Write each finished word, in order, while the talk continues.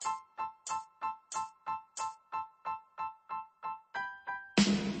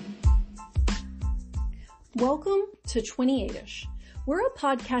Welcome to 28ish. We're a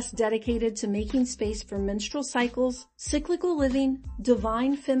podcast dedicated to making space for menstrual cycles, cyclical living,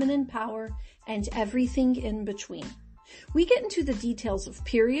 divine feminine power, and everything in between. We get into the details of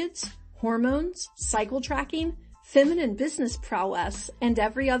periods, hormones, cycle tracking, feminine business prowess, and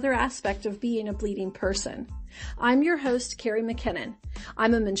every other aspect of being a bleeding person. I'm your host, Carrie McKinnon.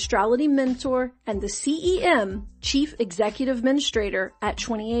 I'm a menstruality mentor and the CEM, Chief Executive Menstruator at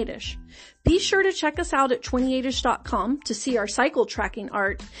 28ish. Be sure to check us out at 28ish.com to see our cycle tracking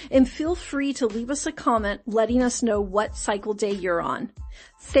art, and feel free to leave us a comment letting us know what cycle day you're on.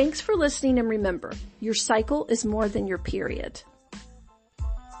 Thanks for listening, and remember, your cycle is more than your period.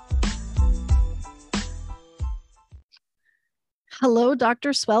 Hello,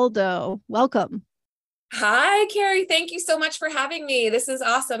 Dr. Sueldo. Welcome. Hi, Carrie. Thank you so much for having me. This is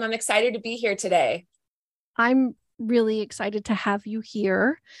awesome. I'm excited to be here today. I'm really excited to have you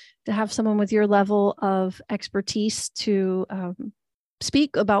here, to have someone with your level of expertise to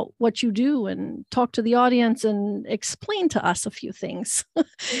speak about what you do and talk to the audience and explain to us a few things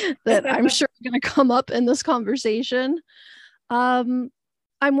that I'm sure are going to come up in this conversation. I'm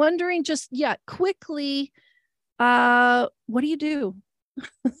wondering quickly, what do you do?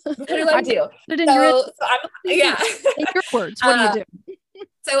 What do I do? In your words, what do you do?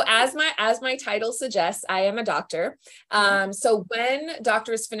 So as my title suggests, I am a doctor. So when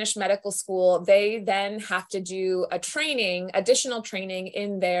doctors finish medical school, they then have to do additional training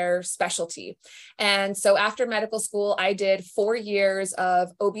in their specialty. And so after medical school, I did 4 years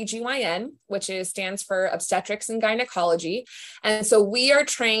of OBGYN, which stands for obstetrics and gynecology. And so we are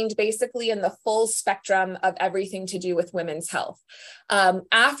trained basically in the full spectrum of everything to do with women's health.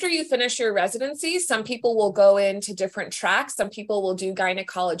 After you finish your residency, some people will go into different tracks. Some people will do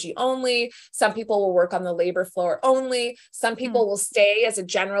gynecology only. Some people will work on the labor floor only. Some people will stay as a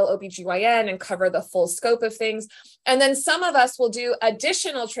general OBGYN and cover the full scope of things. And then some of us will do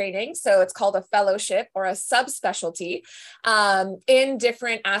additional training. So it's called a fellowship or a subspecialty in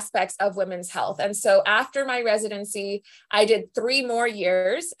different aspects of women's health. And so after my residency, I did 3 more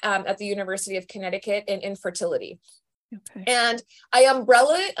years at the University of Connecticut in infertility. Okay. And I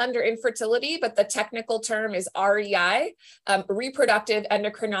umbrella it under infertility, but the technical term is REI, reproductive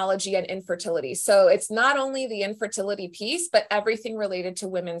endocrinology and infertility. So it's not only the infertility piece, but everything related to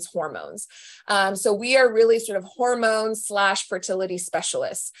women's hormones. So we are really sort of hormone/fertility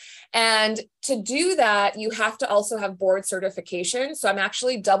specialists. And to do that, you have to also have board certification. So I'm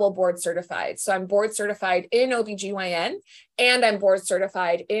actually double board certified. So I'm board certified in OBGYN and I'm board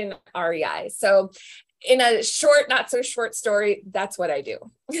certified in REI. So in a short, not so short story, that's what I do.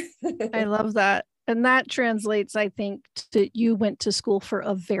 I love that. And that translates, I think, to you went to school for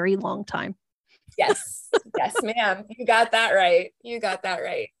a very long time. Yes. Yes, ma'am. You got that right. You got that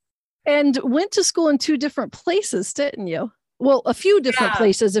right. And went to school in 2 different places, didn't you? Well, a few different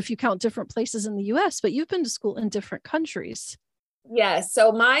places, if you count different places in the US, but you've been to school in different countries. Yes.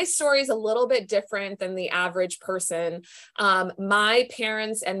 So my story is a little bit different than the average person. My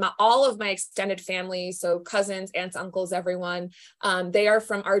parents and all of my extended family, so cousins, aunts, uncles, everyone, they are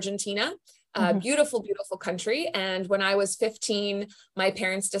from Argentina. Beautiful, beautiful country. And when I was 15, my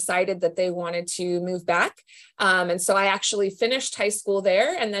parents decided that they wanted to move back. And so I actually finished high school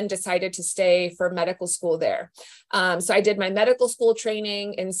there and then decided to stay for medical school there. So I did my medical school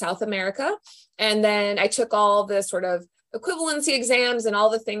training in South America. And then I took all the sort of equivalency exams and all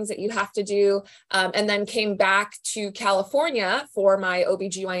the things that you have to do, and then came back to California for my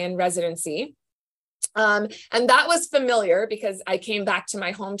OBGYN residency. And that was familiar because I came back to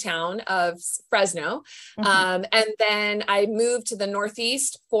my hometown of Fresno. And then I moved to the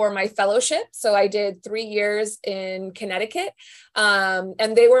Northeast for my fellowship. So I did 3 years in Connecticut,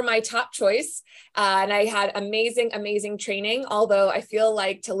 and they were my top choice. And I had amazing, amazing training. Although I feel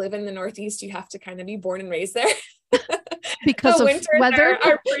like to live in the Northeast, you have to kind of be born and raised there. Because the of winters weather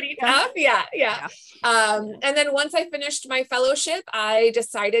are pretty tough. Yeah. And then once I finished my fellowship, I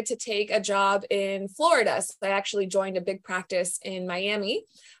decided to take a job in Florida. So I actually joined a big practice in Miami.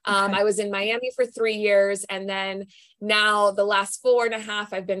 I was in Miami for 3 years. And then now the last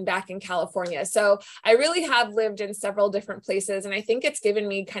 4.5, I've been back in California. So I really have lived in several different places. And I think it's given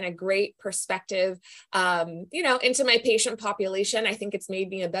me kind of great perspective, into my patient population. I think it's made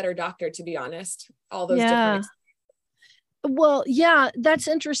me a better doctor, to be honest, all those different. Well, yeah, that's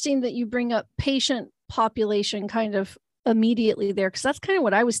interesting that you bring up patient population kind of immediately there, because that's kind of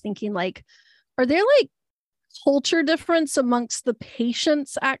what I was thinking. Like, are there like culture difference amongst the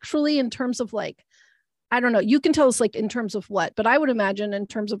patients actually in terms of like, I don't know, you can tell us like in terms of what, but I would imagine in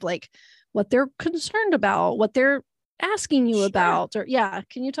terms of like what they're concerned about, what they're asking you Sure. about, or yeah,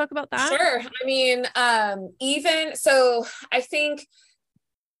 can you talk about that? Sure. I mean, even so, I think,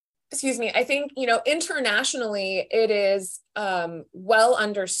 internationally, it is well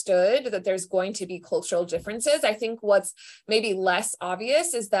understood that there's going to be cultural differences. I think what's maybe less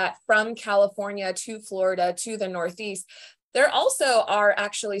obvious is that from California to Florida to the Northeast, there also are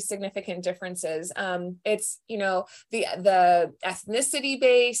actually significant differences. It's, the ethnicity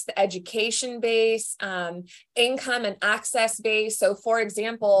base, the education base, income and access base. So for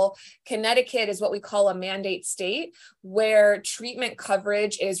example, Connecticut is what we call a mandate state, where treatment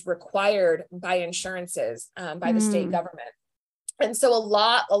coverage is required by insurances, by the state government. And so a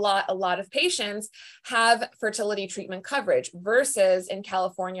lot of patients have fertility treatment coverage versus in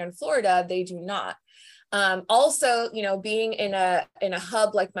California and Florida, they do not. Also, being in a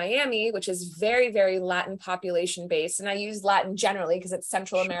hub like Miami, which is very, very Latin population based, and I use Latin generally because it's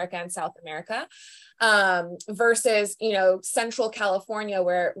Central America and South America, versus, Central California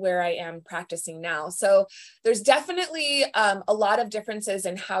where I am practicing now. So there's definitely a lot of differences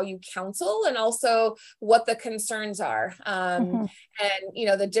in how you counsel and also what the concerns are. And,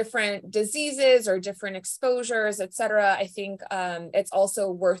 the different diseases or different exposures, et cetera. I think it's also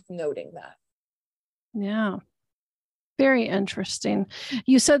worth noting that. Yeah. Very interesting.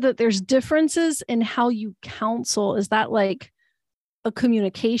 You said that there's differences in how you counsel. Is that like a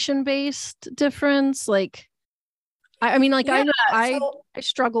communication based difference? Like, I mean, like, yeah, I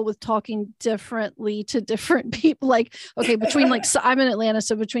struggle with talking differently to different people. Like, okay, between like, so I'm in Atlanta,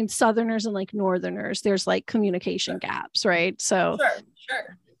 so between Southerners and like Northerners, there's like communication gaps, right? So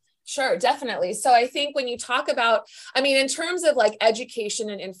Sure, definitely. So I think when you talk about, I mean, in terms of like education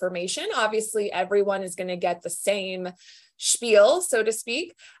and information, obviously everyone is going to get the same spiel, so to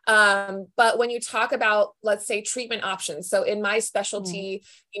speak. But when you talk about, let's say, treatment options, so in my specialty,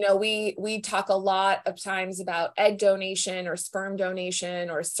 we talk a lot of times about egg donation or sperm donation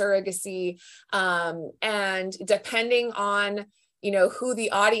or surrogacy. And depending on, who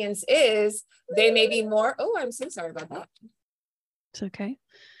the audience is, they may be more, oh, I'm so sorry about that. It's okay.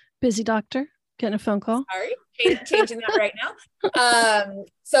 Busy doctor, getting a phone call. Sorry, changing that right now.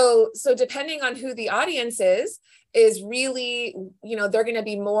 So depending on who the audience is really, they're going to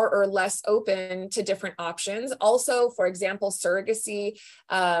be more or less open to different options. Also, for example, surrogacy,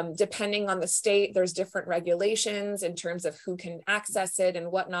 depending on the state, there's different regulations in terms of who can access it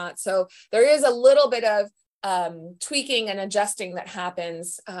and whatnot. So there is a little bit of tweaking and adjusting that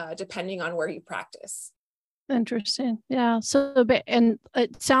happens depending on where you practice. Interesting. Yeah. So, and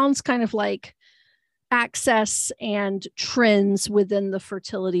it sounds kind of like access and trends within the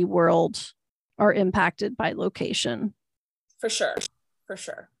fertility world are impacted by location. For sure.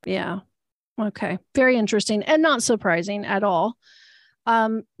 Yeah. Okay. Very interesting and not surprising at all.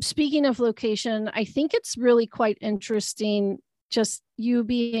 Speaking of location, I think it's really quite interesting just you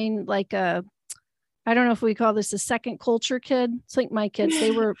being like I don't know if we call this a second culture kid. It's like my kids,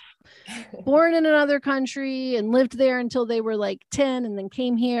 they were born in another country and lived there until they were like 10 and then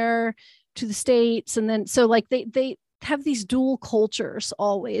came here to the States. And then, so like they have these dual cultures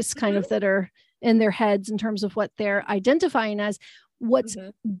always kind of that are in their heads in terms of what they're identifying as. What's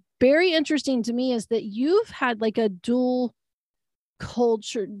very interesting to me is that you've had like a dual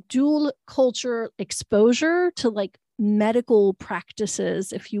culture exposure to like medical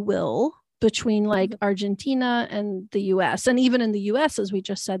practices, if you will, between like Argentina and the US. And even in the US, as we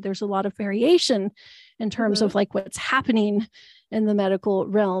just said, there's a lot of variation in terms of like what's happening in the medical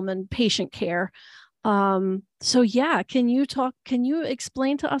realm and patient care. So yeah, can you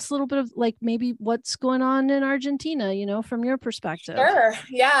explain to us a little bit of like maybe what's going on in Argentina, from your perspective? Sure.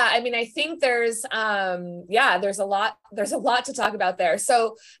 Yeah. I mean, I think there's a lot to talk about there.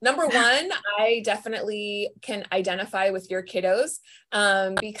 So number one, I definitely can identify with your kiddos,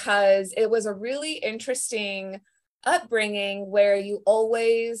 because it was a really interesting upbringing where you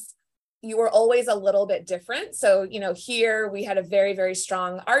were always a little bit different. So, here we had a very, very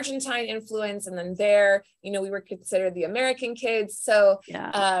strong Argentine influence. And then there, we were considered the American kids. So,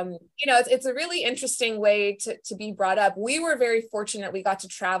 it's a really interesting way to be brought up. We were very fortunate. We got to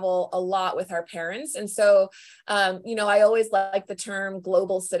travel a lot with our parents. And so, I always like the term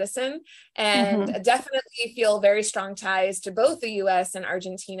global citizen and definitely feel very strong ties to both the US and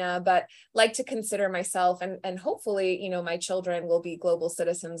Argentina, but like to consider myself and hopefully, my children will be global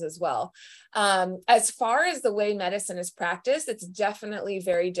citizens as well. As far as the way medicine is practiced, it's definitely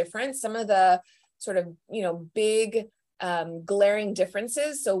very different. Some of the sort of, big glaring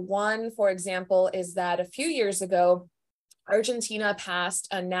differences. So one, for example, is that a few years ago, Argentina passed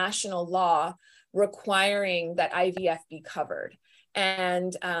a national law requiring that IVF be covered.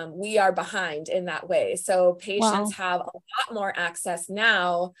 And we are behind in that way. So patients Wow. have a lot more access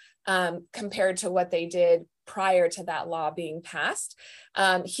now compared to what they did prior to that law being passed.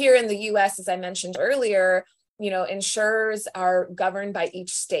 Here in the US, as I mentioned earlier, insurers are governed by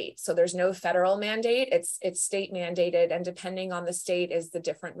each state. So there's no federal mandate, it's state mandated, and depending on the state is the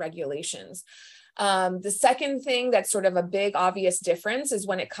different regulations. The second thing that's sort of a big obvious difference is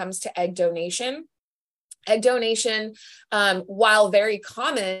when it comes to egg donation. Egg donation, while very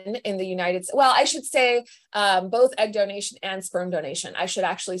common in the United States, well, I should say both egg donation and sperm donation. I should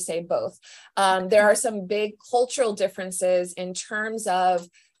actually say both. There are some big cultural differences in terms of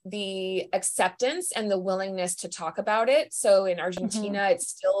the acceptance and the willingness to talk about it. So in Argentina, it's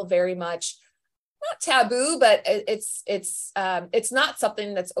still very much not taboo, but it's not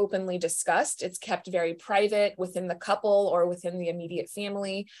something that's openly discussed. It's kept very private within the couple or within the immediate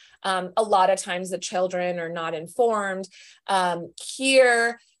family. A lot of times the children are not informed.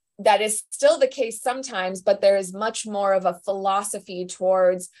 Here, that is still the case sometimes, but there is much more of a philosophy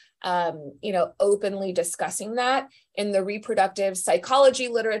towards openly discussing that. In the reproductive psychology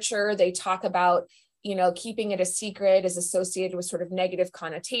literature, they talk about keeping it a secret is associated with sort of negative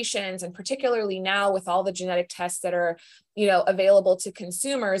connotations. And particularly now with all the genetic tests that are, available to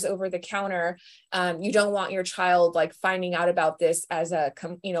consumers over the counter, you don't want your child like finding out about this as a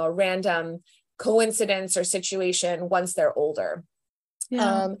random coincidence or situation once they're older.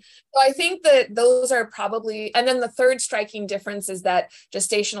 Yeah. So I think that those are probably, and then the third striking difference is that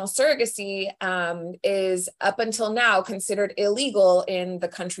gestational surrogacy is up until now considered illegal in the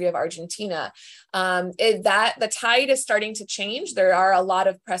country of Argentina. The tide is starting to change. There are a lot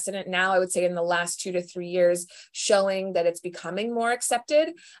of precedent now, I would say in the last 2 to 3 years, showing that it's becoming more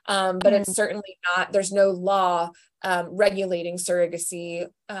accepted, but it's certainly not, there's no law regulating surrogacy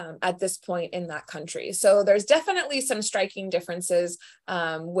at this point in that country. So there's definitely some striking differences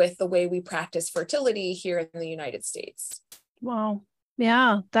with the way we practice fertility here in the United States. Wow.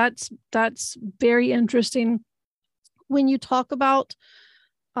 Yeah, that's very interesting. When you talk about,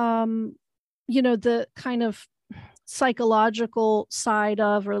 the kind of psychological side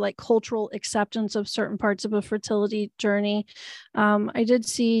of, or like cultural acceptance of certain parts of a fertility journey, I did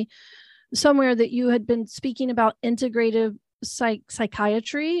see somewhere that you had been speaking about integrative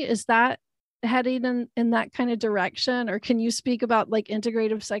psychiatry. Is that heading in that kind of direction? Or can you speak about like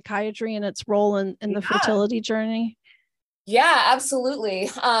integrative psychiatry and its role in the fertility journey? Yeah, absolutely.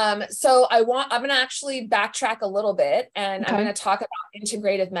 So I'm going to actually backtrack a little bit, and I'm going to talk about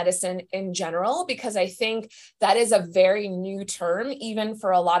integrative medicine in general, because I think that is a very new term, even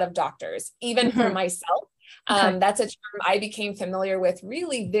for a lot of doctors, even for myself. That's a term I became familiar with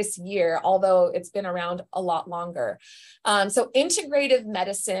really this year, although it's been around a lot longer. So integrative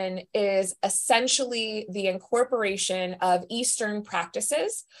medicine is essentially the incorporation of Eastern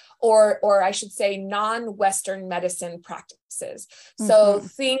practices, or I should say non-Western medicine practices. So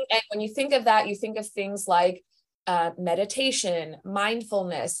and when you think of that, you think of things like meditation,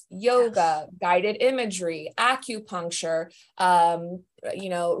 mindfulness, yoga, guided imagery, acupuncture,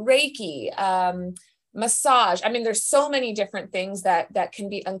 Reiki, massage. I mean, there's so many different things that can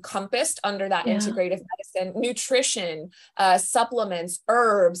be encompassed under that integrative medicine, nutrition, supplements,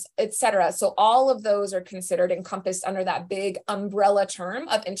 herbs, etc. So all of those are considered encompassed under that big umbrella term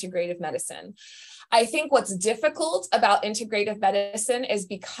of integrative medicine. I think what's difficult about integrative medicine is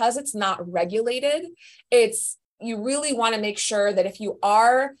because it's not regulated, you really want to make sure that if you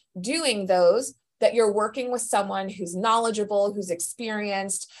are doing those, that you're working with someone who's knowledgeable, who's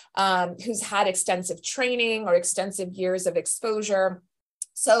experienced, who's had extensive training or extensive years of exposure.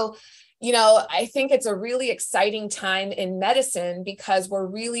 So, I think it's a really exciting time in medicine because we're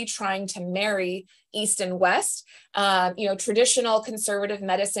really trying to marry East and West. Traditional conservative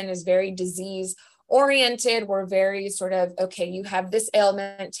medicine is very disease oriented. We're very sort of, okay, you have this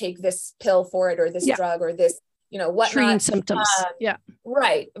ailment, take this pill for it, or this drug, or this, whatnot. Treating symptoms.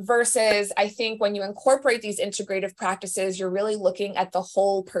 Right. Versus I think when you incorporate these integrative practices, you're really looking at the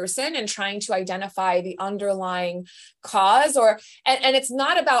whole person and trying to identify the underlying cause, and it's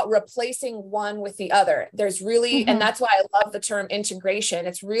not about replacing one with the other. There's really, and that's why I love the term integration.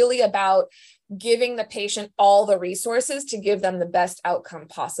 It's really about giving the patient all the resources to give them the best outcome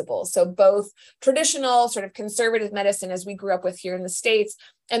possible. So both traditional sort of conservative medicine, as we grew up with here in the States,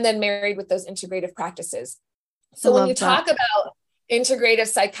 and then married with those integrative practices. So when you talk about integrative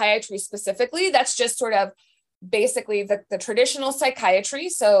psychiatry specifically, that's just sort of basically the traditional psychiatry.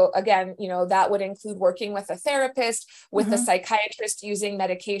 So again, that would include working with a therapist, with a psychiatrist, using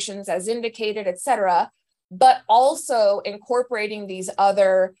medications as indicated, et cetera, but also incorporating these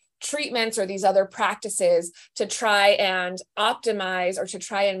other treatments or these other practices to try and optimize or to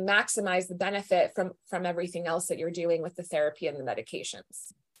try and maximize the benefit from everything else that you're doing with the therapy and the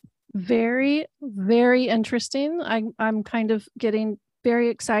medications. Very, very interesting. I'm kind of getting very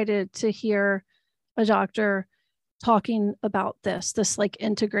excited to hear a doctor talking about this like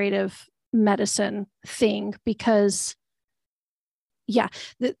integrative medicine thing, because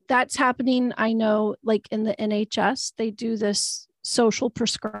that's happening. I know like in the NHS, they do this social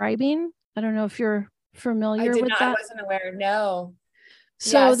prescribing. I don't know if you're familiar with that. I wasn't aware. No.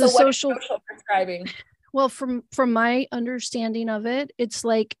 So the social prescribing. Well, from my understanding of it, it's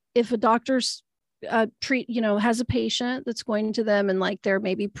like if a doctor's has a patient that's going to them and like they're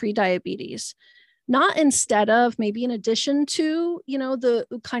maybe pre-diabetes, not instead of, maybe in addition to, the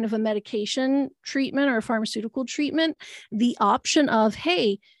kind of a medication treatment or a pharmaceutical treatment, the option of,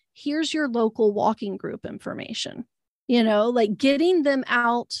 hey, here's your local walking group information, like getting them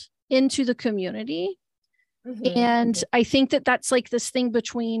out into the community. Mm-hmm. And I think that that's like this thing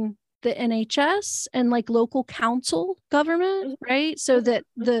between the NHS and like local council government, right? So that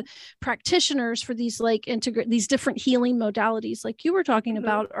the practitioners for these like these different healing modalities, like you were talking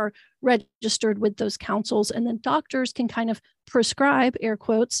about, are registered with those councils, and then doctors can kind of prescribe, air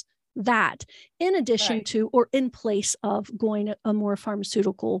quotes, that in addition to or in place of going a more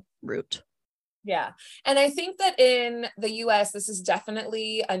pharmaceutical route. Yeah. And I think that in the US, this is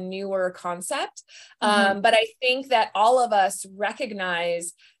definitely a newer concept. But I think that all of us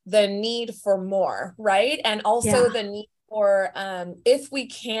recognize the need for more, right? And also the need for, if we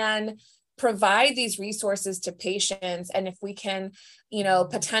can provide these resources to patients, and if we can,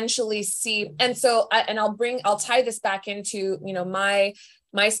 potentially see, and so, I'll tie this back into,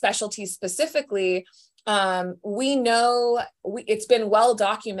 my specialty specifically. We know it's been well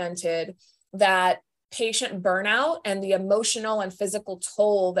documented that patient burnout and the emotional and physical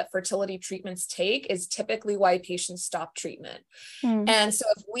toll that fertility treatments take is typically why patients stop treatment. And so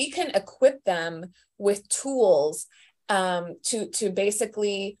if we can equip them with tools to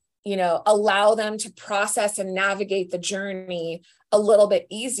basically, allow them to process and navigate the journey a little bit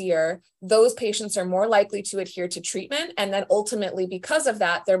easier, those patients are more likely to adhere to treatment. And then ultimately, because of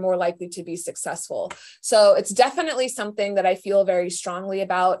that, they're more likely to be successful. So it's definitely something that I feel very strongly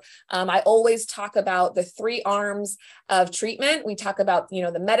about. I always talk about the 3 arms of treatment. We talk about,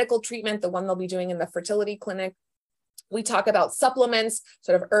 the medical treatment, the one they'll be doing in the fertility clinic. We talk about supplements,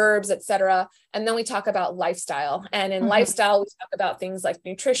 sort of herbs, et cetera. And then we talk about lifestyle. And in lifestyle, we talk about things like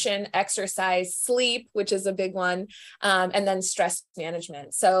nutrition, exercise, sleep, which is a big one, and then stress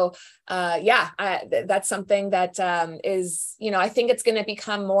management. So that's something that is, I think it's going to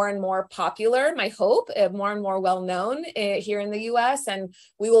become more and more popular, my hope, more and more well-known here in the US, and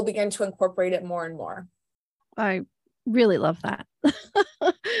we will begin to incorporate it more and more. I really love that.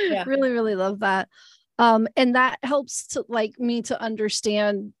 Really, really love that. And that helps to me to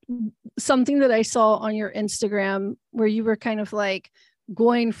understand something that I saw on your Instagram, where you were kind of like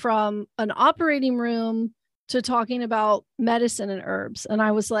going from an operating room to talking about medicine and herbs. And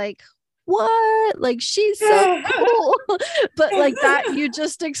I was like, what? Like, she's so cool. But like that, you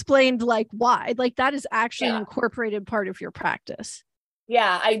just explained like why, like that is actually an incorporated part of your practice.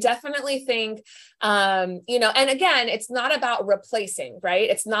 Yeah, I definitely think, and again, it's not about replacing, right?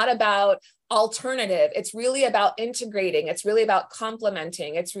 It's not about alternative. It's really about integrating. It's really about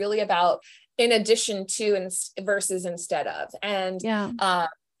complementing. It's really about in addition to and versus instead of. And,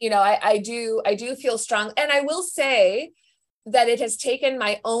 I do feel strong. And I will say that it has taken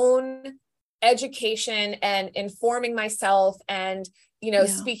my own education and informing myself and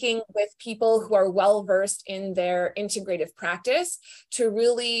speaking with people who are well-versed in their integrative practice to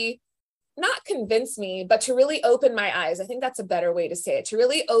really not convince me, but to really open my eyes. I think that's a better way to say it, to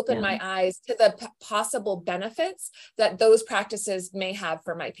really open my eyes to the possible benefits that those practices may have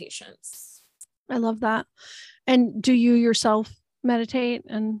for my patients. I love that. And do you yourself meditate?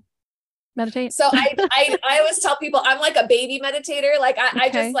 So I always tell people I'm like a baby meditator. Like I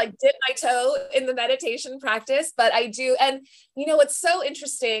just like dip my toe in the meditation practice, but I do. And, it's so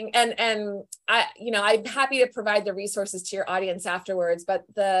interesting. And I'm happy to provide the resources to your audience afterwards, but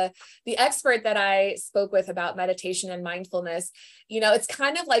the expert that I spoke with about meditation and mindfulness, it's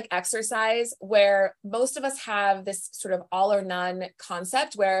kind of like exercise, where most of us have this sort of all or none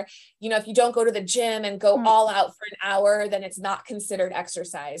concept where, if you don't go to the gym and go all out for an hour, then it's not considered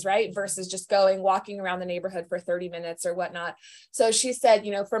exercise, right? Versus just walking around the neighborhood for 30 minutes or whatnot. So she said,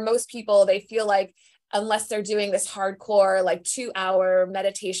 for most people, they feel like unless they're doing this hardcore, like 2-hour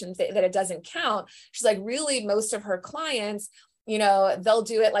meditation that it doesn't count. She's like, really, most of her clients they'll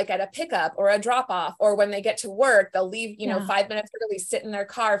do it like at a pickup or a drop off, or when they get to work, they'll leave, 5 minutes early, sit in their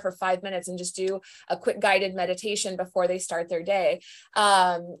car for 5 minutes and just do a quick guided meditation before they start their day.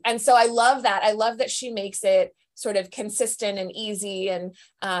 And so I love that. I love that she makes it sort of consistent and easy and,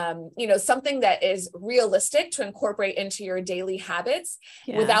 something that is realistic to incorporate into your daily habits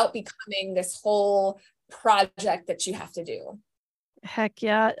without becoming this whole project that you have to do. Heck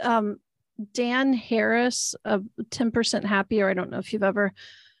yeah. Dan Harris of 10% Happier. I don't know if you've ever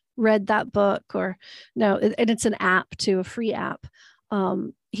read that book or no, and it's an app too, a free app.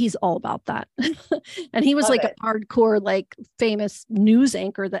 He's all about that. And he was a hardcore, famous news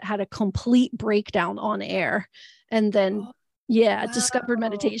anchor that had a complete breakdown on air and then, discovered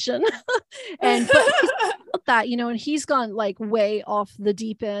meditation. But he's about that, and he's gone way off the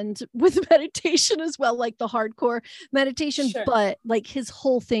deep end with meditation as well, like the hardcore meditation. Sure. But his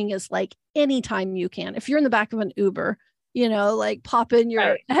whole thing is anytime you can, if you're in the back of an Uber, pop in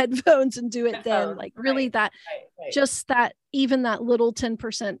your headphones and do it then. Just that, even that little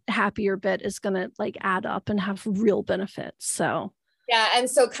 10% happier bit is going to add up and have real benefits. So yeah. And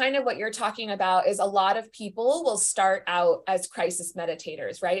so kind of what you're talking about is a lot of people will start out as crisis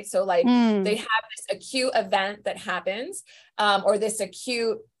meditators, right? So they have this acute event that happens, or this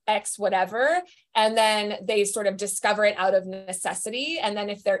acute X whatever, and then they sort of discover it out of necessity. And then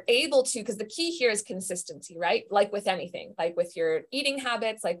if they're able to, because the key here is consistency, right? Like with anything, like with your eating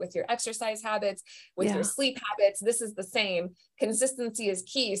habits, like with your exercise habits, with your sleep habits, this is the same. Consistency is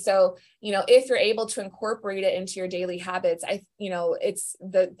key. So, if you're able to incorporate it into your daily habits, it's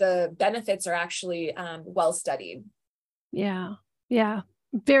the benefits are actually well studied. Yeah. Yeah.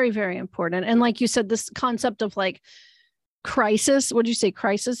 Very, very important. And like you said, this concept of crisis, what did you say?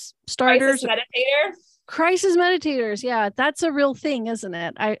 Crisis starters? Crisis meditators. Yeah. That's a real thing, isn't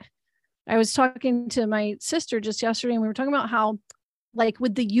it? I was talking to my sister just yesterday and we were talking about how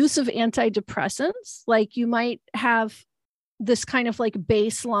with the use of antidepressants, you might have this kind of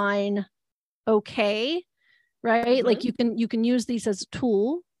baseline. Okay. Right. Mm-hmm. You can use these as a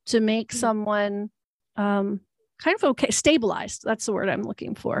tool to make someone, kind of okay, stabilized. That's the word I'm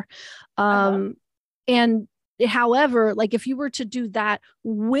looking for. And however, if you were to do that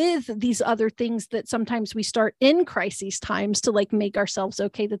with these other things that sometimes we start in crises times to make ourselves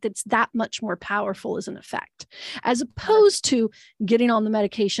okay, that it's that much more powerful as an effect, as opposed to getting on the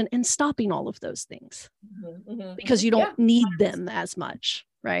medication and stopping all of those things because you don't need them as much,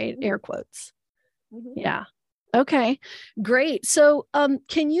 right? Air quotes. Yeah. Okay, great. So,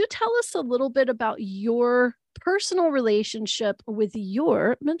 can you tell us a little bit about your personal relationship with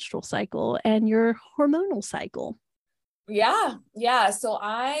your menstrual cycle and your hormonal cycle? Yeah. So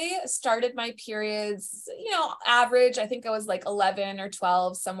I started my periods, average, I think I was 11 or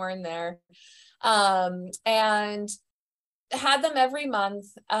 12, somewhere in there. And had them every month.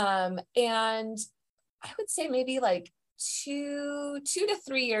 And I would say maybe 2 to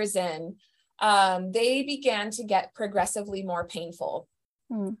 3 years in, they began to get progressively more painful.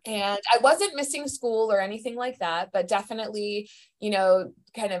 And I wasn't missing school or anything like that, but definitely,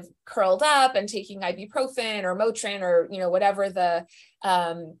 kind of curled up and taking ibuprofen or Motrin or, whatever the,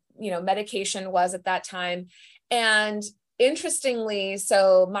 medication was at that time. And interestingly,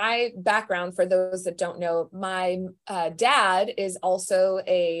 so my background, for those that don't know, my dad is also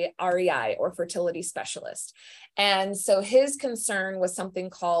a REI or fertility specialist. And so his concern was something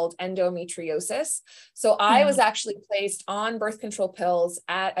called endometriosis. So I was actually placed on birth control pills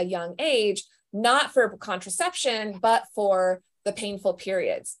at a young age, not for contraception, but for the painful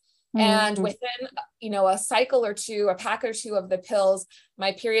periods. And within, a cycle or two, a pack or two of the pills,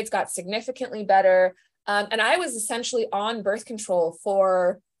 my periods got significantly better. And I was essentially on birth control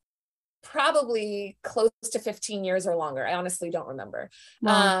for probably close to 15 years or longer. I honestly don't remember.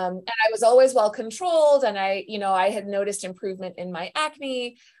 Wow. And I was always well controlled. And I had noticed improvement in my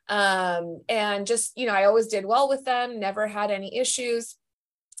acne. And just, I always did well with them, never had any issues.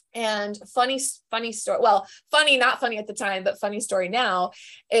 And funny story. Well, funny, not funny at the time, but funny story now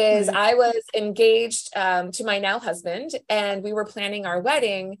is I was engaged to my now husband, and we were planning our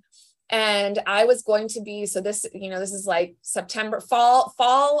wedding. And I was going to be, so this, this is September, fall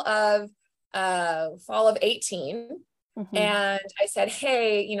of 18. And I said,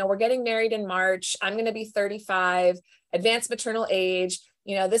 hey, we're getting married in March. I'm going to be 35, advanced maternal age,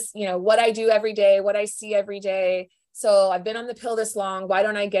 this, what I do every day, what I see every day. So I've been on the pill this long. Why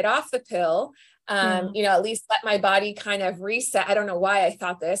don't I get off the pill? At least let my body kind of reset. I don't know why I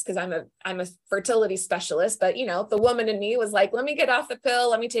thought this, because I'm a fertility specialist, but the woman in me was like, let me get off the pill.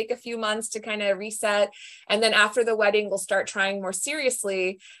 Let me take a few months to kind of reset. And then after the wedding, we'll start trying more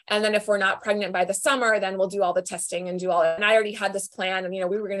seriously. And then if we're not pregnant by the summer, then we'll do all the testing and and I already had this plan, and,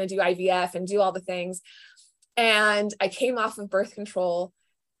 we were going to do IVF and do all the things. And I came off of birth control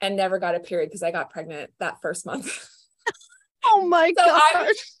and never got a period because I got pregnant that first month. Oh my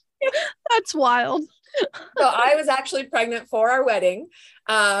gosh. That's wild. So I was actually pregnant for our wedding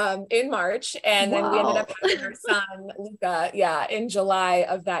in March. And then we ended up having our son, Luca, in July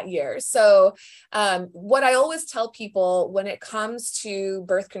of that year. So what I always tell people when it comes to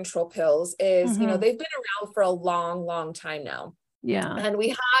birth control pills is, they've been around for a long, long time now. Yeah. And we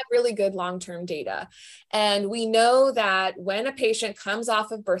have really good long-term data. And we know that when a patient comes off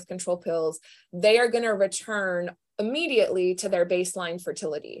of birth control pills, they are going to return immediately to their baseline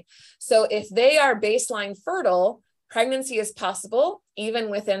fertility. So if they are baseline fertile, pregnancy is possible even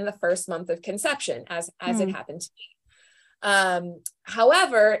within the first month of conception, as it happened to me.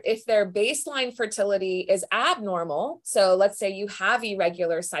 However, if their baseline fertility is abnormal, so let's say you have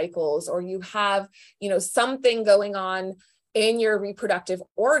irregular cycles, or you have, something going on in your reproductive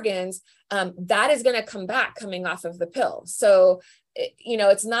organs, that is going to come back coming off of the pill. So,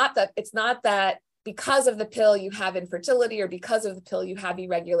 it's not that because of the pill you have infertility, or because of the pill you have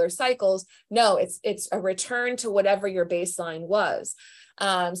irregular cycles. No, it's a return to whatever your baseline was.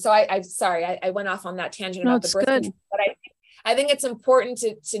 So I'm sorry, I went off on that tangent about the birth control, but I think it's important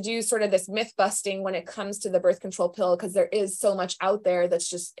to do sort of this myth busting when it comes to the birth control pill, because there is so much out there that's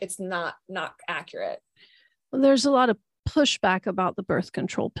just, it's not accurate. Well, there's a lot of pushback about the birth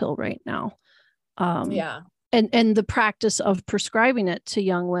control pill right now. And the practice of prescribing it to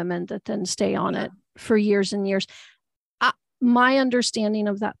young women that then stay on it for years and years. My understanding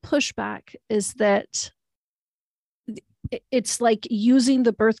of that pushback is that it's like using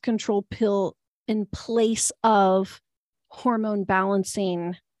the birth control pill in place of hormone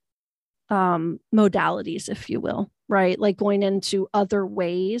balancing modalities, if you will, right? Like going into other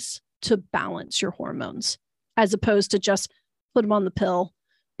ways to balance your hormones, as opposed to just put them on the pill.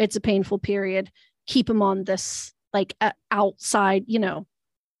 It's a painful period. Keep them on this outside,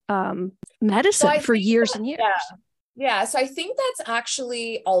 medicine for years and years. Yeah. So I think that's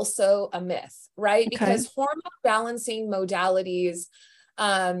actually also a myth, right? Okay. Because hormone balancing modalities,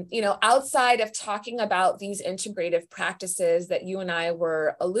 outside of talking about these integrative practices that you and I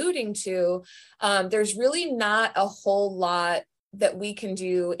were alluding to, there's really not a whole lot that we can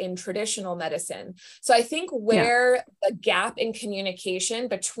do in traditional medicine. So I think where the gap in communication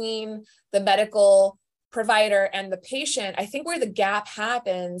between the medical provider and the patient, I think where the gap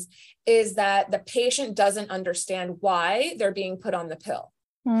happens is that the patient doesn't understand why they're being put on the pill.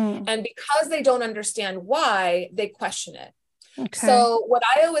 And because they don't understand why, they question it. Okay. So what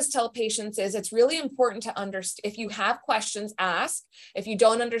I always tell patients is it's really important to understand. If you have questions, ask. If you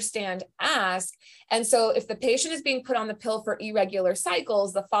don't understand, ask. And so if the patient is being put on the pill for irregular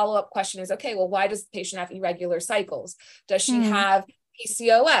cycles, the follow-up question is, okay, well, why does the patient have irregular cycles? Does she have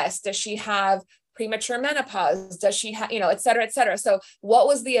PCOS? Does she have premature menopause? Does she have, et cetera, et cetera. So what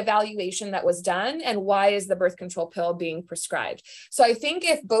was the evaluation that was done, and why is the birth control pill being prescribed? So I think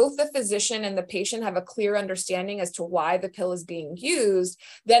if both the physician and the patient have a clear understanding as to why the pill is being used,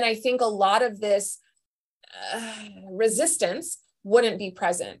 then I think a lot of this resistance wouldn't be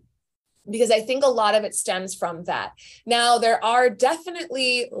present, because I think a lot of it stems from that. Now, there are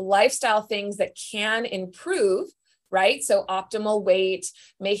definitely lifestyle things that can improve, right? So optimal weight,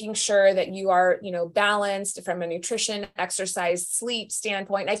 making sure that you are, balanced from a nutrition, exercise, sleep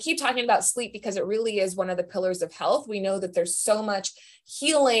standpoint. I keep talking about sleep because it really is one of the pillars of health. We know that there's so much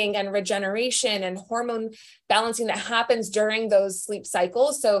healing and regeneration and hormone balancing that happens during those sleep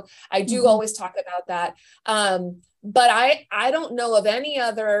cycles. So I do always talk about that. But I don't know of any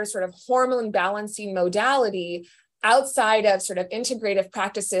other sort of hormone balancing modality outside of sort of integrative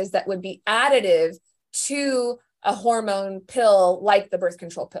practices that would be additive to a hormone pill like the birth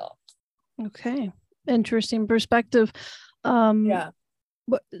control pill. Okay. Interesting perspective. But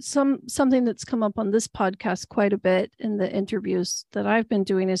something that's come up on this podcast quite a bit in the interviews that I've been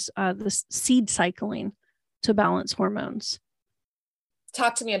doing is this seed cycling to balance hormones.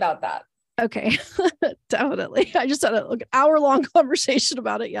 Talk to me about that. Okay, definitely. I just had an hour-long conversation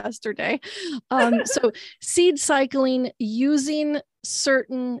about it yesterday. So seed cycling, using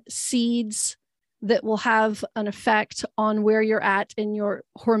certain seeds that will have an effect on where you're at in your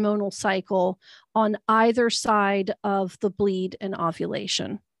hormonal cycle on either side of the bleed and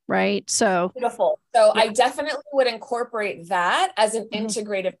ovulation, right? So beautiful. So I definitely would incorporate that as an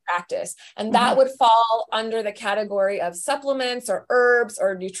integrative practice. And that would fall under the category of supplements or herbs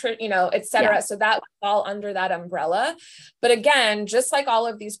or nutrition, et cetera. So that would fall under that umbrella. But again, just like all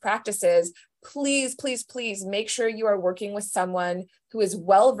of these practices, please, please, please make sure you are working with someone who is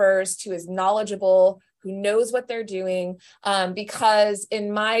well-versed, who is knowledgeable, who knows what they're doing. Because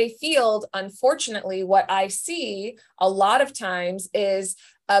in my field, unfortunately, what I see a lot of times is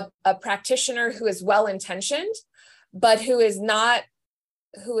a practitioner who is well-intentioned, but who is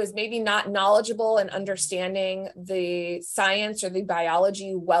maybe not knowledgeable and understanding the science or the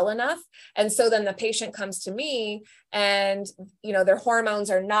biology well enough. And so then the patient comes to me and, their hormones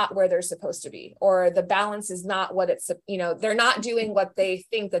are not where they're supposed to be, or the balance is not what it's, they're not doing what they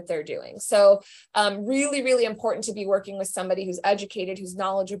think that they're doing. So really, really important to be working with somebody who's educated, who's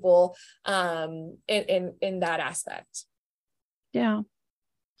knowledgeable in that aspect. Yeah.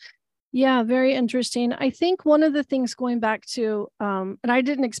 Yeah, very interesting. I think one of the things going back to, and I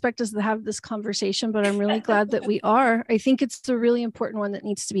didn't expect us to have this conversation, but I'm really glad that we are. I think it's a really important one that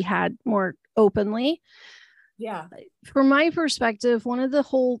needs to be had more openly. Yeah. From my perspective, one of the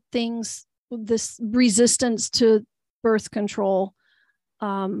whole things, this resistance to birth control,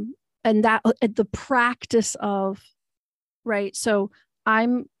 and that the practice of, right? So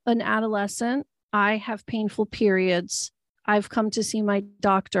I'm an adolescent. I have painful periods. I've come to see my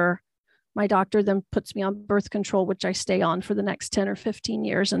doctor. My doctor then puts me on birth control, which I stay on for the next 10 or 15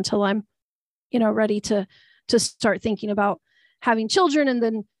 years until I'm, ready to start thinking about having children, and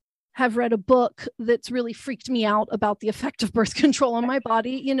then have read a book that's really freaked me out about the effect of birth control on my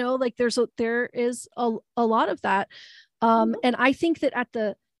body. There is a lot of that. And I think that at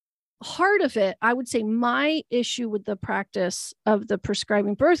the heart of it, I would say my issue with the practice of the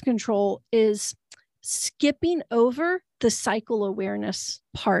prescribing birth control is skipping over the cycle awareness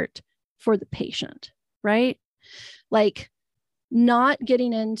part for the patient, right? Like not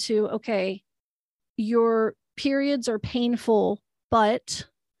getting into, okay, your periods are painful, but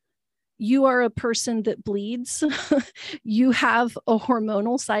you are a person that bleeds. You have a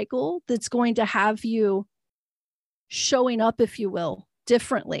hormonal cycle that's going to have you showing up, if you will,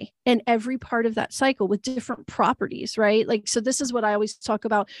 differently in every part of that cycle with different properties, right? Like, so this is what I always talk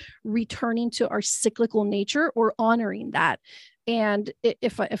about, returning to our cyclical nature or honoring that. And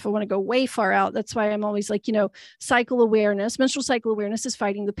if I want to go way far out, that's why I'm always like, cycle awareness, menstrual cycle awareness is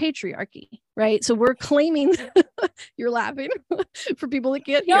fighting the patriarchy, right? So we're claiming, you're laughing for people that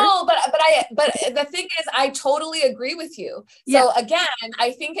can't hear. No, but the thing is, I totally agree with you. So again,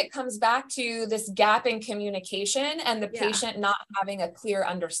 I think it comes back to this gap in communication and the patient not having a clear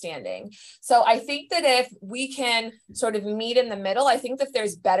understanding. So I think that if we can sort of meet in the middle, I think that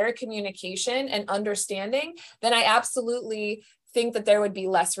there's better communication and understanding, then I absolutely think that there would be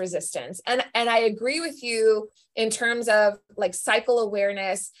less resistance. And I agree with you in terms of like cycle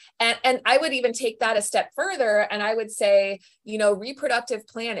awareness. And I would even take that a step further. And I would say, reproductive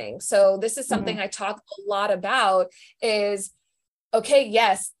planning. So this is something I talk a lot about is, okay,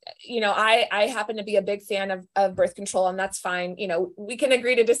 yes, I happen to be a big fan of birth control, and that's fine. We can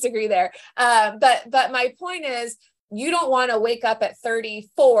agree to disagree there. But my point is, you don't want to wake up at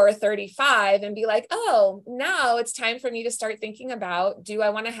 34, 35 and be like, oh, now it's time for me to start thinking about, do I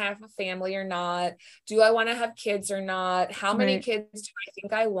want to have a family or not? Do I want to have kids or not? How many kids do I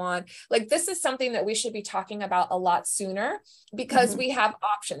think I want? Like, this is something that we should be talking about a lot sooner, because we have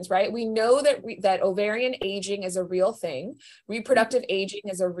options, right? We know that ovarian aging is a real thing. Reproductive aging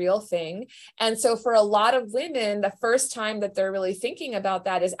is a real thing. And so for a lot of women, the first time that they're really thinking about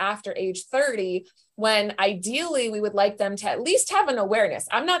that is after age 30, when ideally we would like them to at least have an awareness.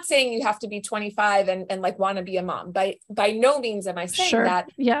 I'm not saying you have to be 25 and like want to be a mom. By no means am I saying that.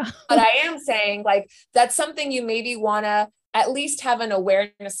 Yeah. But I am saying like, that's something you maybe want to at least have an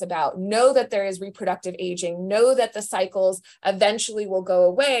awareness about. Know that there is reproductive aging. Know that the cycles eventually will go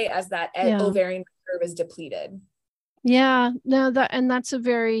away as that ovarian reserve is depleted. Yeah, no, that's a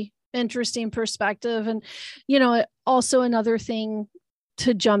very interesting perspective. And, also another thing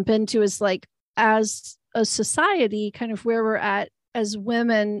to jump into is like, as a society, kind of where we're at as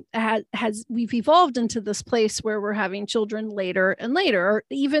women, we've evolved into this place where we're having children later and later, or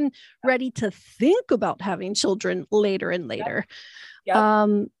even ready to think about having children later and later. Yep.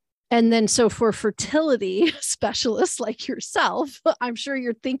 And then so for fertility specialists like yourself, I'm sure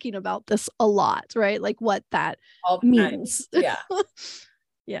you're thinking about this a lot, right? Like what that means. Yeah.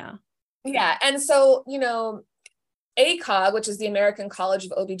 Yeah. And so, ACOG, which is the American College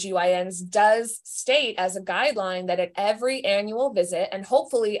of OBGYNs, does state as a guideline that at every annual visit, and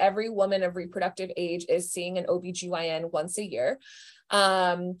hopefully every woman of reproductive age is seeing an OBGYN once a year,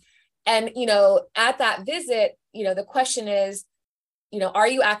 And, at that visit, the question is, are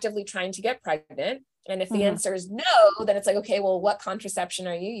you actively trying to get pregnant? And if the answer is no, then it's like, okay, well, what contraception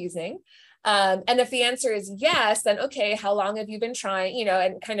are you using? And if the answer is yes, then okay, how long have you been trying,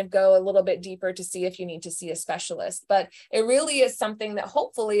 and kind of go a little bit deeper to see if you need to see a specialist. But it really is something that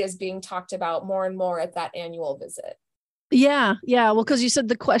hopefully is being talked about more and more at that annual visit. Yeah. Yeah. Well, because you said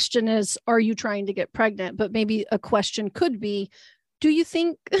the question is, are you trying to get pregnant? But maybe a question could be, do you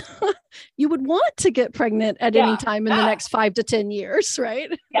think you would want to get pregnant at any time in the next 5 to 10 years?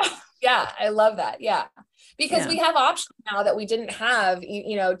 Right. Yeah. Yeah. I love that. Yeah. Because we have options now that we didn't have,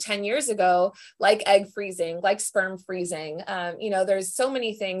 10 years ago, like egg freezing, like sperm freezing. There's so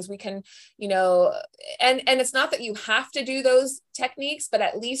many things we can, and it's not that you have to do those techniques, but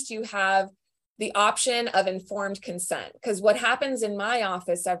at least you have the option of informed consent. Because what happens in my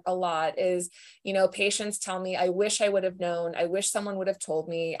office a lot is, patients tell me, I wish I would have known. I wish someone would have told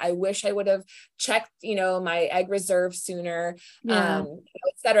me. I wish I would have checked, my egg reserve sooner, et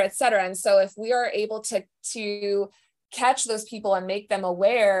cetera, et cetera. And so if we are able to catch those people and make them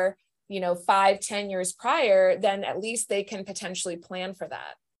aware, 5-10 years prior, then at least they can potentially plan for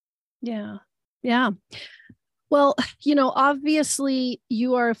that. Yeah. Yeah. Well, obviously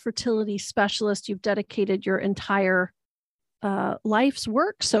you are a fertility specialist. You've dedicated your entire life's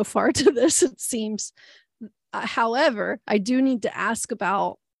work so far to this, it seems. However, I do need to ask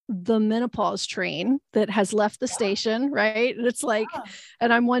about the menopause train that has left the station, right? And it's like,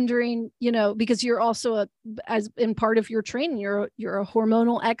 and I'm wondering, because you're also as in part of your training, you're a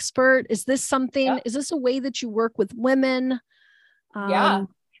hormonal expert. Is this something, is this a way that you work with women?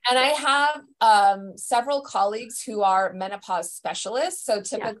 And I have several colleagues who are menopause specialists. So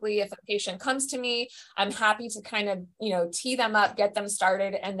typically if a patient comes to me, I'm happy to kind of, tee them up, get them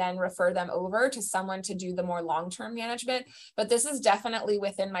started, and then refer them over to someone to do the more long-term management. But this is definitely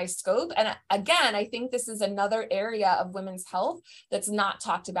within my scope. And again, I think this is another area of women's health that's not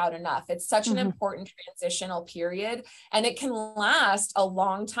talked about enough. It's such an important transitional period, and it can last a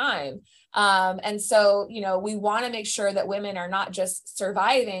long time. And so, we want to make sure that women are not just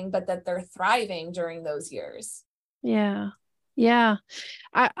surviving, but that they're thriving during those years. Yeah. Yeah.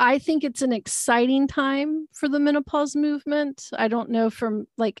 I think it's an exciting time for the menopause movement. I don't know from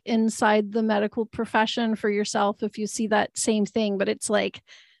like inside the medical profession for yourself, if you see that same thing, but it's like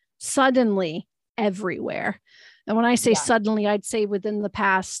suddenly everywhere. And when I say suddenly, I'd say within the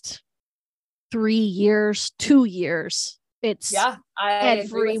past 3 years, 2 years, it's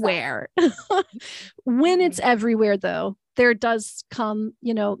everywhere. When it's everywhere, though, there does come,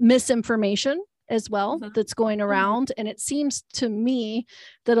 misinformation as well that's going around. And it seems to me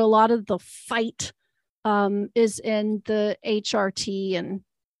that a lot of the fight is in the HRT and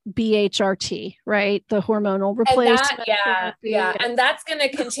BHRT, right? The hormonal replacement. And that's going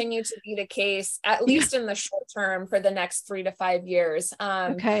to continue to be the case, at least in the short term, for the next 3 to 5 years.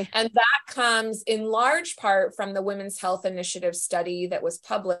 And that comes in large part from the Women's Health Initiative study that was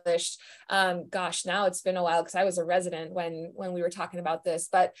published. Now it's been a while because I was a resident when we were talking about this.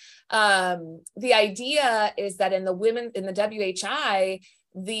 But the idea is that in the WHI,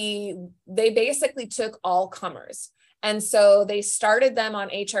 they basically took all comers. And so they started them on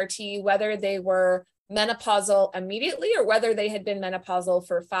HRT, whether they were menopausal immediately or whether they had been menopausal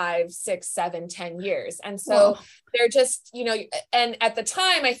for 5, 6, 7, 10 years. And so they're just, and at the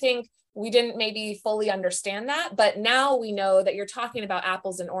time, I think we didn't maybe fully understand that, but now we know that you're talking about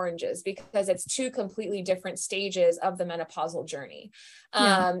apples and oranges because it's 2 completely different stages of the menopausal journey.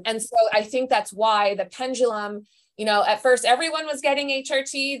 And so I think that's why the pendulum, at first everyone was getting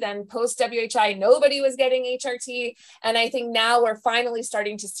HRT, then post WHI, nobody was getting HRT. And I think now we're finally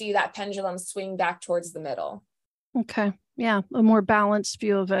starting to see that pendulum swing back towards the middle. Okay. Yeah. A more balanced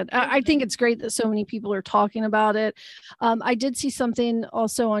view of it. I think it's great that so many people are talking about it. I did see something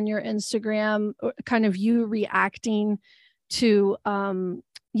also on your Instagram, kind of you reacting to, the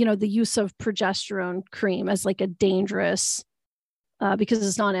use of progesterone cream as like a dangerous because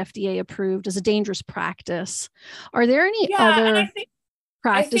it's not FDA approved, as a dangerous practice. Are there any other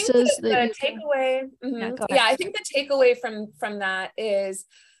practices that the takeaway? I think the takeaway from that is,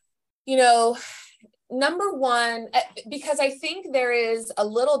 number one, because I think there is a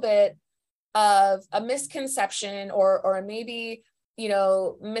little bit of a misconception or maybe,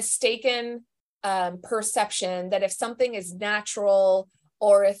 mistaken perception that if something is natural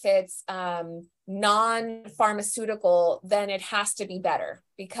or if it's non-pharmaceutical, then it has to be better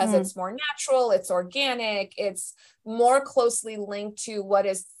because it's more natural, it's organic, it's more closely linked to what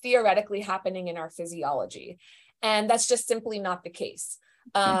is theoretically happening in our physiology. And that's just simply not the case.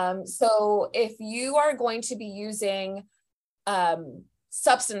 So if you are going to be using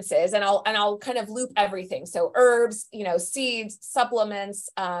substances, and I'll kind of loop everything. So herbs, seeds, supplements,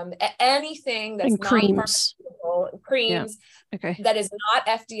 anything that's non-pharmaceutical, creams, that is not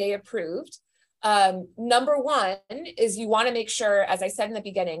FDA approved. Number one is you want to make sure, as I said in the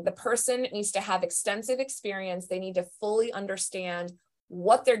beginning, the person needs to have extensive experience. They need to fully understand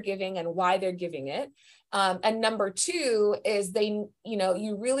what they're giving and why they're giving it. And number two is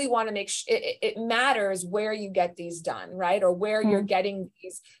you really want to make sure it matters where you get these done, right? Or where you're getting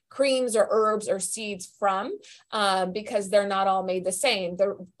these creams or herbs or seeds from, because they're not all made the same.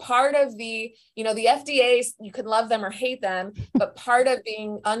 The part of the FDA, you can love them or hate them, but part of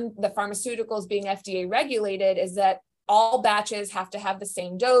being the pharmaceuticals being FDA regulated is that all batches have to have the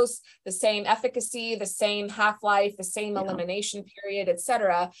same dose, the same efficacy, the same half-life, the same elimination period, et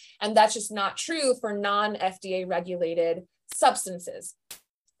cetera. And that's just not true for non-FDA regulated substances.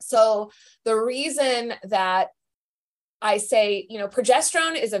 So the reason that I say,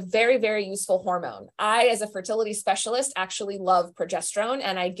 progesterone is a very, very useful hormone. I, as a fertility specialist, actually love progesterone,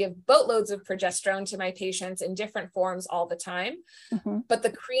 and I give boatloads of progesterone to my patients in different forms all the time. But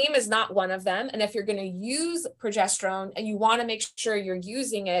the cream is not one of them. And if you're going to use progesterone, and you want to make sure you're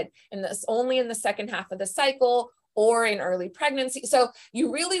using it only in the second half of the cycle or in early pregnancy. So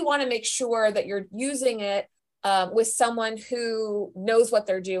you really want to make sure that you're using it with someone who knows what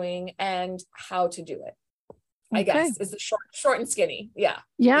they're doing and how to do it. I guess is the short and skinny.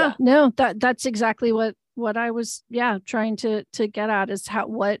 Yeah. No, that's exactly what I was, trying to get at is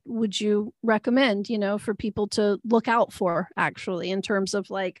what would you recommend, for people to look out for actually in terms of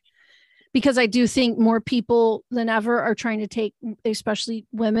because I do think more people than ever are trying to take, especially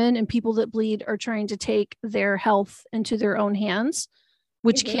women and people that bleed, are trying to take their health into their own hands,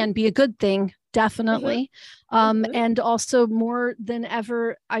 which can be a good thing. Definitely. And also more than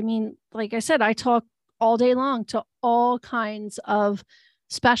ever, I mean, like I said, I talk all day long to all kinds of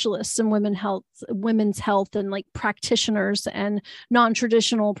specialists in women's health and practitioners and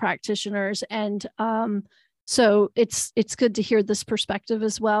non-traditional practitioners. And so it's good to hear this perspective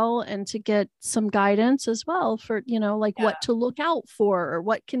as well, and to get some guidance as well for, what to look out for, or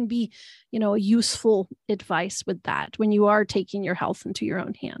what can be, a useful advice with that when you are taking your health into your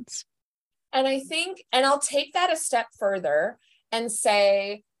own hands. And I think, and I'll take that a step further and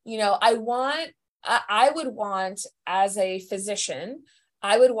say, I would want, as a physician,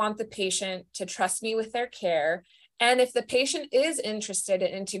 I would want the patient to trust me with their care. And if the patient is interested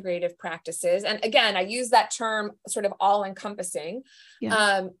in integrative practices, and again, I use that term sort of all encompassing,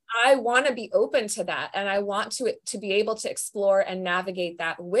 I want to be open to that. And I want to be able to explore and navigate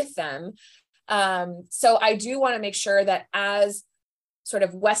that with them. So I do want to make sure that as sort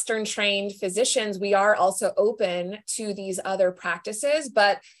of Western trained physicians, we are also open to these other practices,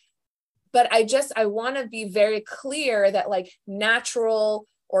 but I want to be very clear that natural,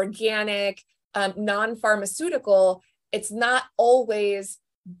 organic, non-pharmaceutical, it's not always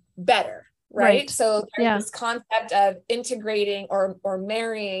better, right? So there's this concept of integrating or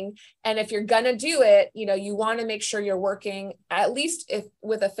marrying. And if you're going to do it, you want to make sure you're working at least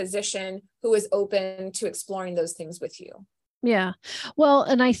with a physician who is open to exploring those things with you. Yeah. Well,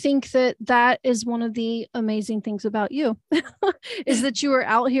 and I think that is one of the amazing things about you is that you are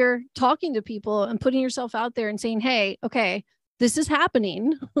out here talking to people and putting yourself out there and saying, hey, okay, this is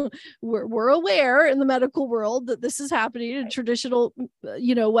happening. We're aware in the medical world that this is happening in traditional,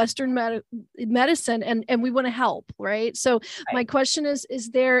 Western medicine, and we want to help. Right. So my question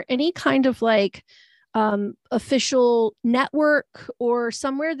is there any kind of official network or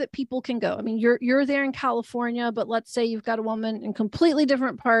somewhere that people can go? I mean, you're there in California, but let's say you've got a woman in a completely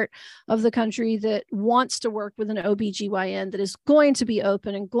different part of the country that wants to work with an OBGYN that is going to be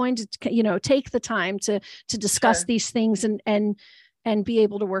open and going to, take the time to discuss these things and be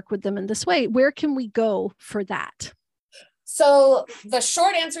able to work with them in this way. Where can we go for that? So the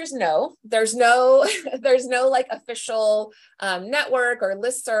short answer is no. There's no official network or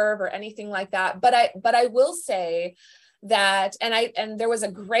listserv or anything like that. But I will say that, and there was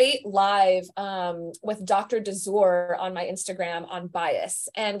a great live with Dr. DeZour on my Instagram on bias,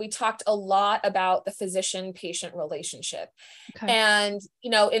 and we talked a lot about the physician-patient relationship. Okay. And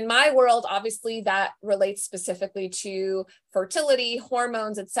in my world, obviously that relates specifically to fertility,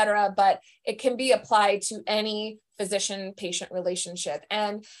 hormones, et cetera, but it can be applied to any physician-patient relationship.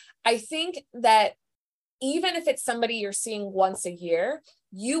 And I think that even if it's somebody you're seeing once a year,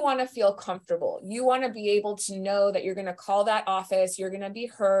 you want to feel comfortable. You want to be able to know that you're going to call that office, you're going to be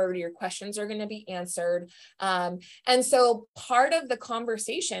heard, your questions are going to be answered. And so part of the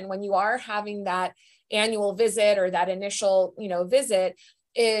conversation when you are having that annual visit or that initial, visit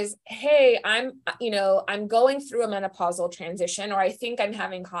is, hey, I'm going through a menopausal transition, or I think I'm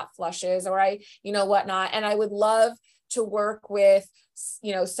having hot flushes, or whatnot. And I would love to work with,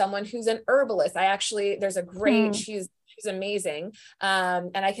 someone who's an herbalist. there's a great, she's amazing.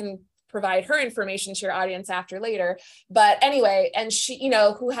 And I can provide her information to your audience later. But anyway, and she,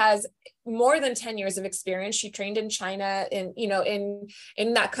 who has more than 10 years of experience. She trained in China, and,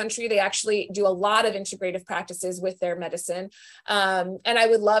 in that country, they actually do a lot of integrative practices with their medicine. And I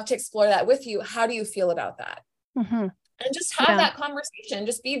would love to explore that with you. How do you feel about that? Mm-hmm. And just have that conversation,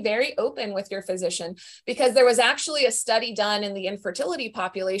 just be very open with your physician, because there was actually a study done in the infertility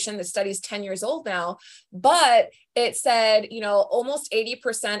population. The study's 10 years old now, but it said, almost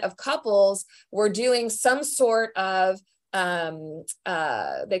 80% of couples were doing some sort of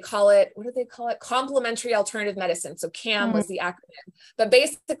they call it, what do they call it? Complementary alternative medicine. So CAM was the acronym, but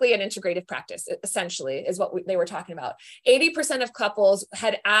basically an integrative practice, essentially, is what they were talking about. 80% of couples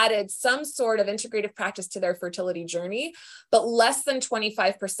had added some sort of integrative practice to their fertility journey, but less than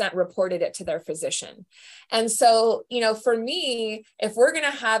 25% reported it to their physician. And so, for me, if we're going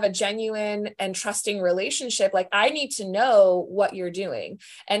to have a genuine and trusting relationship, like, I need to know what you're doing.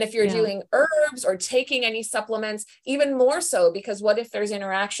 And if you're doing herbs or taking any supplements, even more so, because what if there's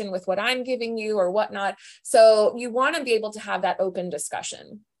interaction with what I'm giving you or whatnot? So you want to be able to have that open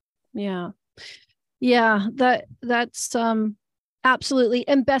discussion. Yeah. That's absolutely.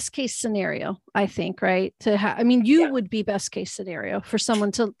 And best case scenario, I think, right? You would be best case scenario for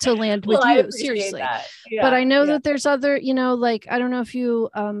someone to land with you, seriously. But I know that there's other, I don't know if you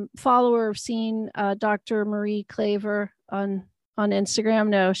follow or have seen Dr. Marie Claver on Instagram.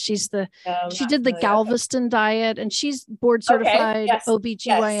 No, she did the Galveston diet, and she's board certified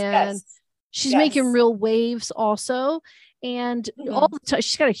OBGYN. She's making real waves also. And all the time,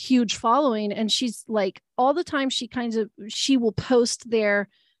 she's got a huge following, and she's like, all the time she will post their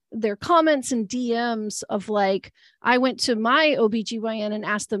comments and DMs of like, I went to my OBGYN and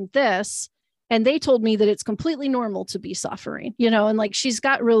asked them this, and they told me that it's completely normal to be suffering, and like, she's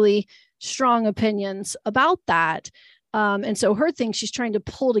got really strong opinions about that. And so her thing, she's trying to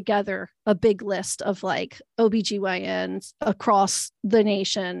pull together a big list of like OBGYNs across the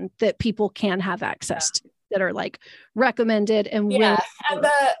nation that people can have access to, that are like recommended and and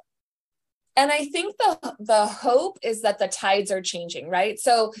I think the hope is that the tides are changing, right?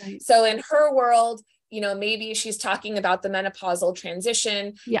 So in her world, maybe she's talking about the menopausal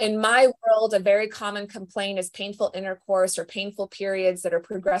transition. In my world, a very common complaint is painful intercourse or painful periods that are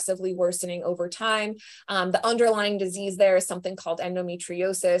progressively worsening over time. The underlying disease there is something called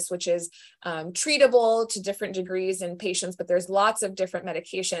endometriosis, which is treatable to different degrees in patients, but there's lots of different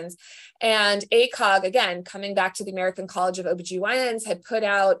medications. And ACOG, again, coming back to the American College of OBGYNs, had put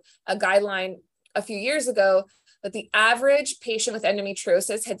out a guideline a few years ago that the average patient with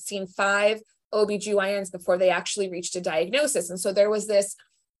endometriosis had seen 5 OBGYNs before they actually reached a diagnosis. And so there was this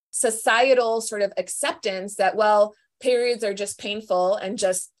societal sort of acceptance that, well, periods are just painful and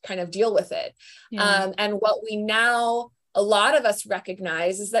just kind of deal with it. And what we now, a lot of us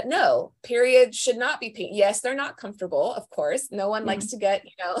recognize, is that no, periods should not be pain. Yes, they're not comfortable, of course. No one likes to get,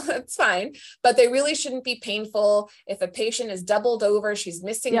 that's fine, but they really shouldn't be painful. If a patient is doubled over, she's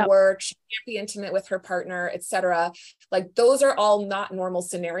missing work, she can't be intimate with her partner, etc. Like, those are all not normal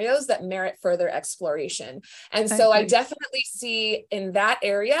scenarios that merit further exploration. And so I definitely see in that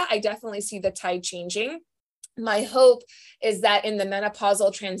area, I definitely see the tide changing. My hope is that in the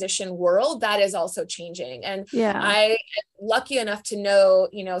menopausal transition world, that is also changing. And I am lucky enough to know,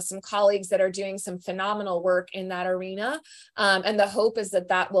 some colleagues that are doing some phenomenal work in that arena. And the hope is that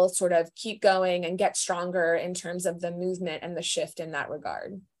that will sort of keep going and get stronger in terms of the movement and the shift in that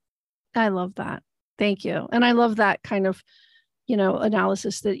regard. I love that. Thank you. And I love that kind of,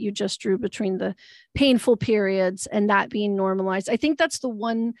 analysis that you just drew between the painful periods and that being normalized. I think that's the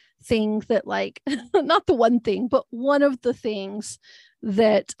one thing that, like, not the one thing, but one of the things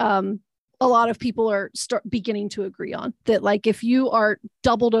that a lot of people are beginning to agree on, that like, if you are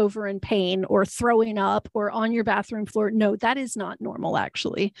doubled over in pain or throwing up or on your bathroom floor, no, that is not normal,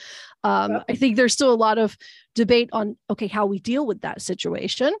 actually. I think there's still a lot of debate on, okay, how we deal with that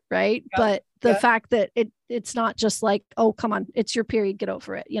situation, right? But the fact that it's not just like, oh, come on, it's your period, get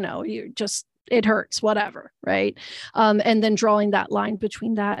over it. You're just, it hurts, whatever. Right. And then drawing that line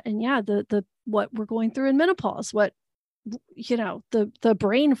between that and the what we're going through in menopause, what, the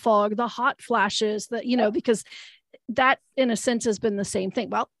brain fog, the hot flashes, that, because that in a sense has been the same thing.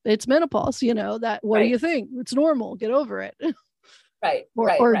 Well, it's menopause, that, what do you think? It's normal, get over it. Right.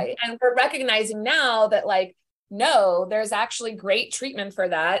 And we're recognizing now that, like, no, there's actually great treatment for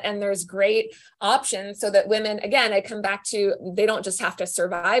that. And there's great options so that women, again, I come back to, they don't just have to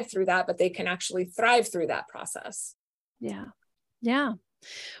survive through that, but they can actually thrive through that process. Yeah. Yeah.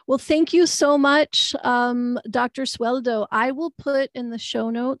 Well, thank you so much, Dr. Sueldo. I will put in the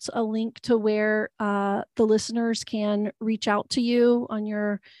show notes a link to where the listeners can reach out to you on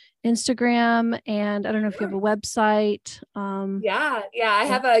your Instagram. And I don't know if you have a website. Yeah. I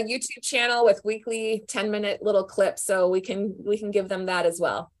have a YouTube channel with weekly 10-minute little clips. So we can give them that as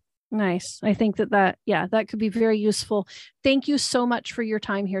well. Nice. I think that could be very useful. Thank you so much for your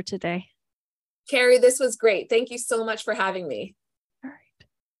time here today. Carrie, this was great. Thank you so much for having me. All right.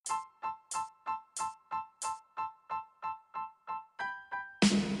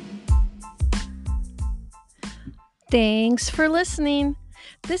 Thanks for listening.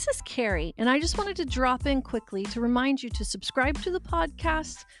 This is Carrie, and I just wanted to drop in quickly to remind you to subscribe to the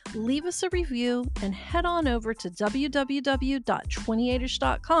podcast, leave us a review, and head on over to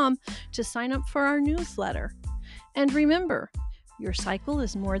www.28ish.com to sign up for our newsletter. And remember, your cycle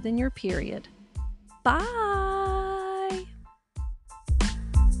is more than your period. Bye.